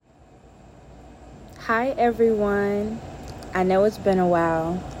Hi, everyone. I know it's been a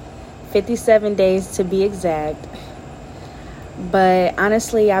while, 57 days to be exact, but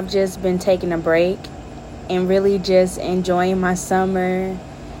honestly, I've just been taking a break and really just enjoying my summer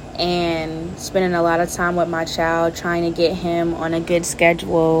and spending a lot of time with my child, trying to get him on a good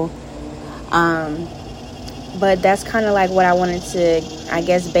schedule. Um, but that's kind of like what I wanted to, I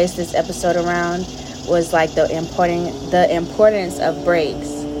guess, base this episode around was like the importance of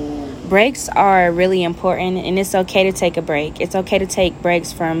breaks. Breaks are really important, and it's okay to take a break. It's okay to take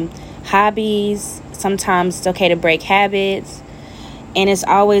breaks from hobbies. Sometimes it's okay to break habits, and it's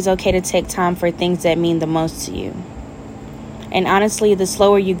always okay to take time for things that mean the most to you. And honestly, the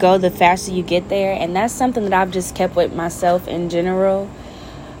slower you go, the faster you get there. And that's something that I've just kept with myself in general.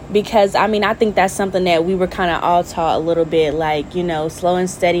 Because, I think that's something that we were kind of all taught a little bit. Like, slow and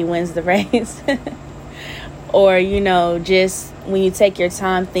steady wins the race. Or, just when you take your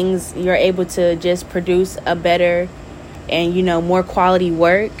time, you're able to just produce a better and, more quality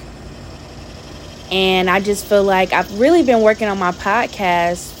work. And I just feel like I've really been working on my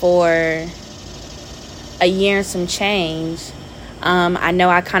podcast for a year and some change. I know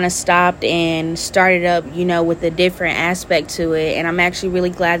I kind of stopped and started up, with a different aspect to it. And I'm actually really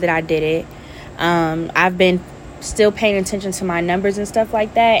glad that I did it. I've been still paying attention to my numbers and stuff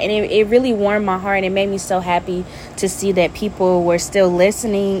like that. And it really warmed my heart. And it made me so happy to see that people were still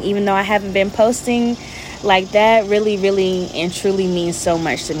listening, even though I haven't been posting. Like, that really, really and truly means so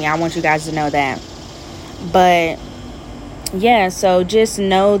much to me. I want you guys to know that. But yeah, so just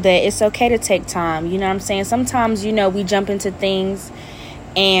know that it's okay to take time. You know what I'm saying? Sometimes, we jump into things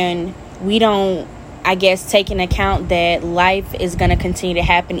and we don't, I guess, take into account that life is going to continue to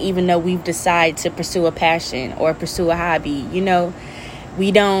happen even though we've decided to pursue a passion or pursue a hobby.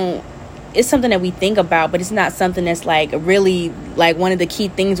 We don't, it's something that we think about, but it's not something that's like really like one of the key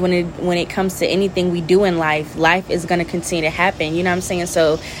things when it comes to anything we do in life. Life is going to continue to happen. You know what I'm saying?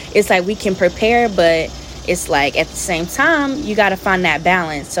 So it's like we can prepare, but it's like at the same time, you got to find that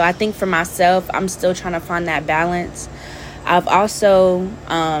balance. So I think for myself, I'm still trying to find that balance. I've also,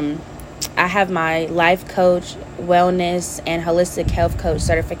 I have my life coach, wellness, and holistic health coach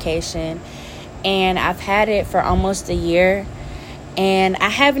certification. And I've had it for almost a year. And I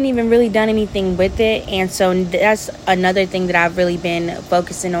haven't even really done anything with it. And so that's another thing that I've really been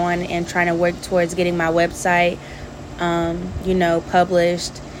focusing on and trying to work towards getting my website,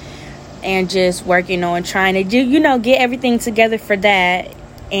 published. And just working on trying to do, get everything together for that.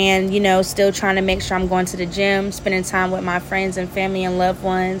 And, still trying to make sure I'm going to the gym, spending time with my friends and family and loved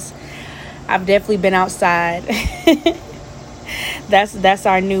ones. I've definitely been outside. That's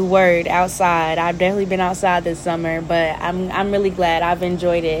our new word, outside. I've definitely been outside this summer, but I'm really glad. I've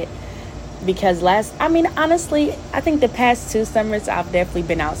enjoyed it. Because honestly, I think the past 2 summers I've definitely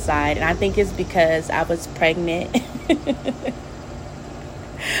been outside. And I think it's because I was pregnant.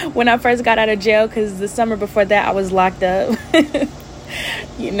 When I first got out of jail, because the summer before that I was locked up.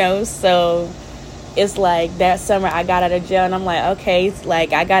 So it's like that summer I got out of jail and I'm like, okay, it's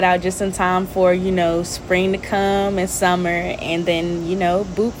like I got out just in time for, spring to come and summer. And then,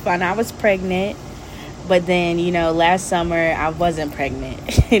 boop, and I was pregnant. But then, last summer I wasn't pregnant.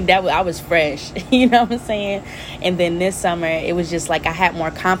 I was fresh, you know what I'm saying? And then this summer it was just like I had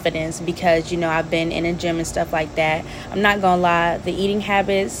more confidence because, I've been in a gym and stuff like that. I'm not gonna lie, the eating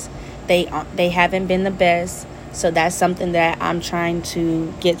habits, they haven't been the best. So that's something that I'm trying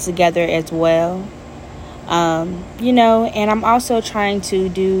to get together as well. And I'm also trying to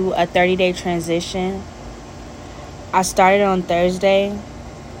do a 30-day transition. I started on Thursday.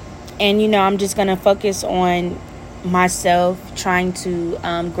 And, I'm just going to focus on myself, trying to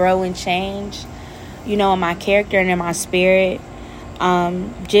grow and change, in my character and in my spirit.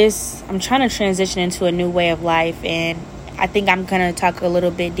 I'm trying to transition into a new way of life. And I think I'm going to talk a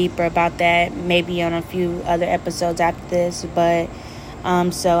little bit deeper about that, maybe on a few other episodes after this. But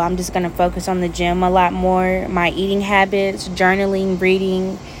so I'm just going to focus on the gym a lot more, my eating habits, journaling,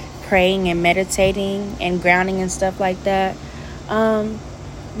 reading, praying and meditating and grounding and stuff like that.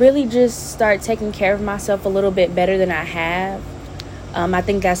 Really just start taking care of myself a little bit better than I have. I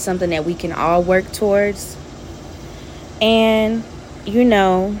think that's something that we can all work towards. And,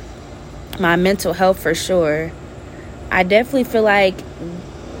 my mental health for sure. I definitely feel like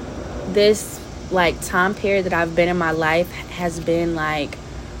this, time period that I've been in my life has been,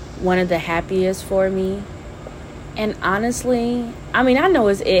 one of the happiest for me. And honestly, I know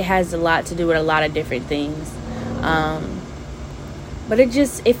it has a lot to do with a lot of different things. But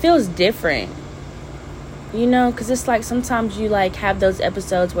it feels different, because it's like sometimes you have those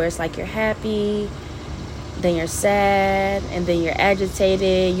episodes where it's like you're happy, then you're sad, and then you're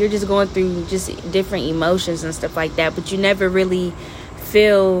agitated. You're just going through just different emotions and stuff like that, but you never really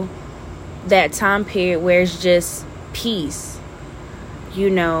feel that time period where it's just peace,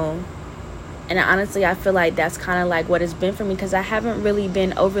 and honestly, I feel like that's kind of like what it's been for me, because I haven't really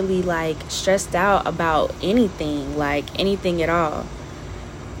been overly like stressed out about anything at all.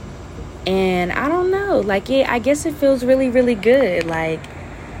 And I don't know, I guess it feels really, really good,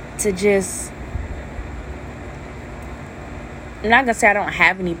 to just, I'm not gonna say I don't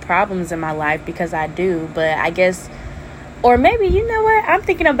have any problems in my life, because I do, but I guess, or maybe, you know what, I'm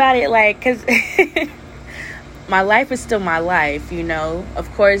thinking about it because my life is still my life, of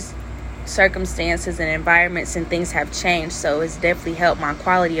course, circumstances and environments and things have changed, so it's definitely helped my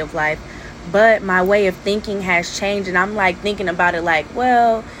quality of life, but my way of thinking has changed, and I'm thinking about it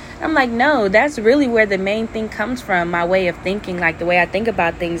no, that's really where the main thing comes from, my way of thinking, the way I think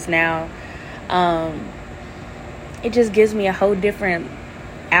about things now. It just gives me a whole different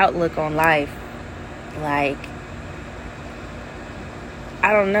outlook on life.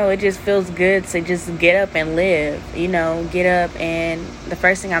 I don't know, it just feels good to just get up and live, get up, and the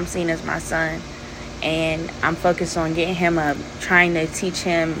first thing I'm seeing is my son, and I'm focused on getting him up, trying to teach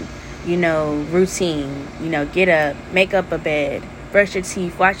him, routine, get up, make up a bed, brush your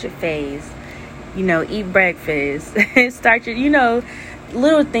teeth, wash your face, eat breakfast, start your,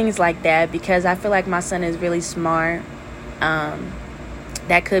 little things like that, because I feel like my son is really smart.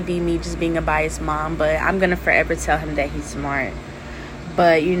 That could be me just being a biased mom, but I'm going to forever tell him that he's smart.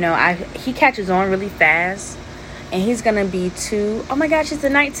 But, he catches on really fast, and he's going to be 2. Oh my gosh, it's the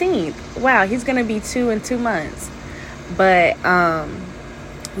 19th. Wow, he's going to be 2 in 2 months. But,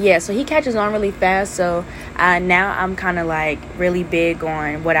 yeah, so he catches on really fast. So now I'm kind of really big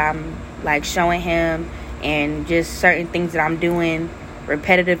on what I'm showing him, and just certain things that I'm doing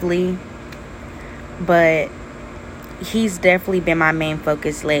repetitively. But he's definitely been my main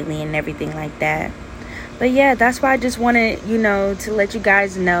focus lately and everything like that. But yeah, that's why I just wanted, to let you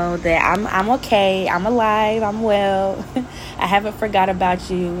guys know that I'm okay. I'm alive. I'm well. I haven't forgot about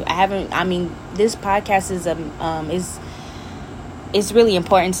you. This podcast is it's really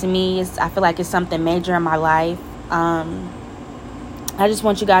important to me. I feel like it's something major in my life. I just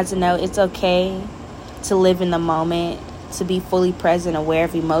want you guys to know it's okay to live in the moment, to be fully present, aware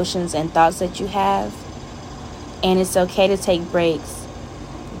of emotions and thoughts that you have. And it's okay to take breaks.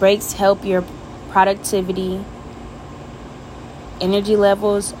 Breaks help your productivity, energy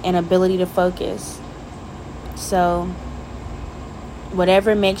levels, and ability to focus. So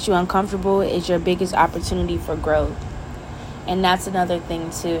whatever makes you uncomfortable is your biggest opportunity for growth. And that's another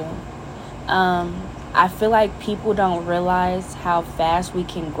thing too. I feel like people don't realize how fast we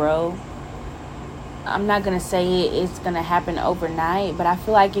can grow. I'm not going to say it's going to happen overnight, but I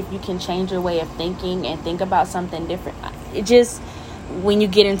feel like if you can change your way of thinking and think about something different, it just, when you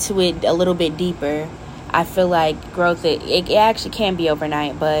get into it a little bit deeper, I feel like growth, it actually can be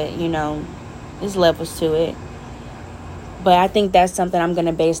overnight, but, there's levels to it. But I think that's something I'm going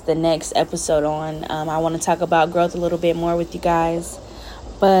to base the next episode on. I want to talk about growth a little bit more with you guys.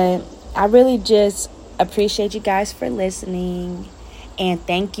 But I really just appreciate you guys for listening. And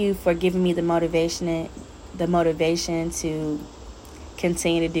thank you for giving me the motivation to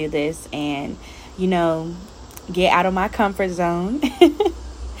continue to do this and, get out of my comfort zone.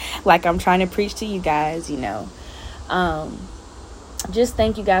 Like I'm trying to preach to you guys, Just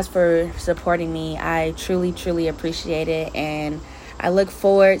thank you guys for supporting me. I truly, truly appreciate it. And I look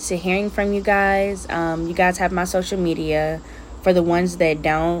forward to hearing from you guys. You guys have my social media. For the ones that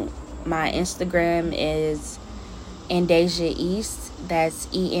don't, my Instagram is Endasia East. That's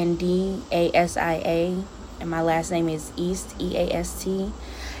ENDASIA. And my last name is East, EAST.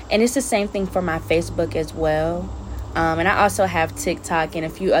 And it's the same thing for my Facebook as well. And I also have TikTok and a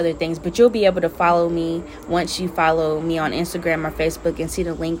few other things, but you'll be able to follow me once you follow me on Instagram or Facebook and see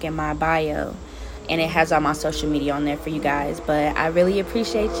the link in my bio. And it has all my social media on there for you guys. But I really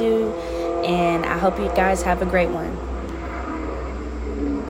appreciate you, and I hope you guys have a great one.